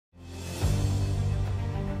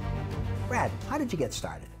Brad, how did you get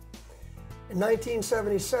started? In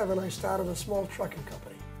 1977, I started a small trucking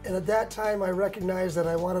company. And at that time, I recognized that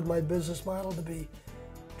I wanted my business model to be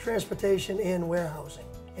transportation and warehousing.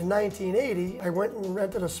 In 1980, I went and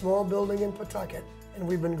rented a small building in Pawtucket, and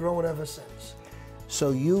we've been growing ever since.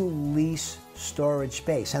 So you lease storage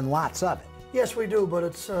space, and lots of it. Yes, we do, but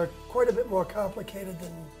it's quite a bit more complicated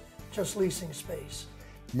than just leasing space.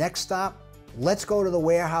 Next stop, let's go to the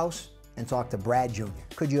warehouse and talk to Brad Jr.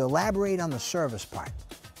 Could you elaborate on the service part?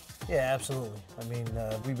 Yeah, absolutely. I mean,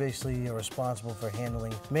 we basically are responsible for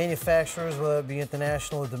handling manufacturers, whether it be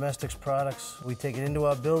international or domestic products. We take it into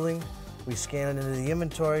our building, we scan it into the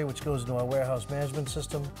inventory, which goes into our warehouse management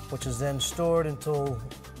system, which is then stored until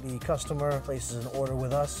the customer places an order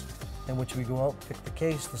with us, in which we go out, pick the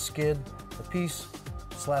case, the skid, the piece,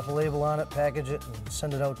 slap a label on it, package it, and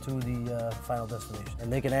send it out to the final destination.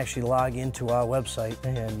 And they can actually log into our website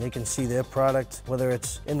and they can see their product, whether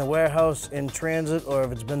it's in the warehouse, in transit, or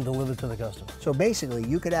if it's been delivered to the customer. So basically,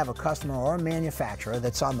 you could have a customer or a manufacturer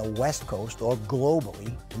that's on the West Coast or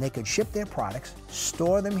globally, and they could ship their products,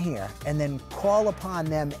 store them here, and then call upon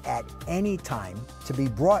them at any time to be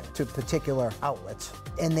brought to particular outlets,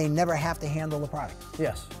 and they never have to handle the product.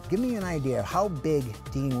 Yes. Give me an idea of how big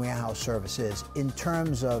Dean Warehouse Service is in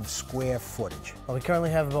terms of square footage. Well, we currently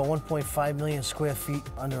have about 1.5 million square feet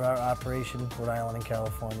under our operation, Rhode Island and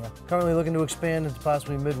California. Currently looking to expand into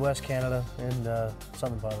possibly Midwest Canada and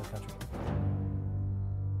southern part of the country.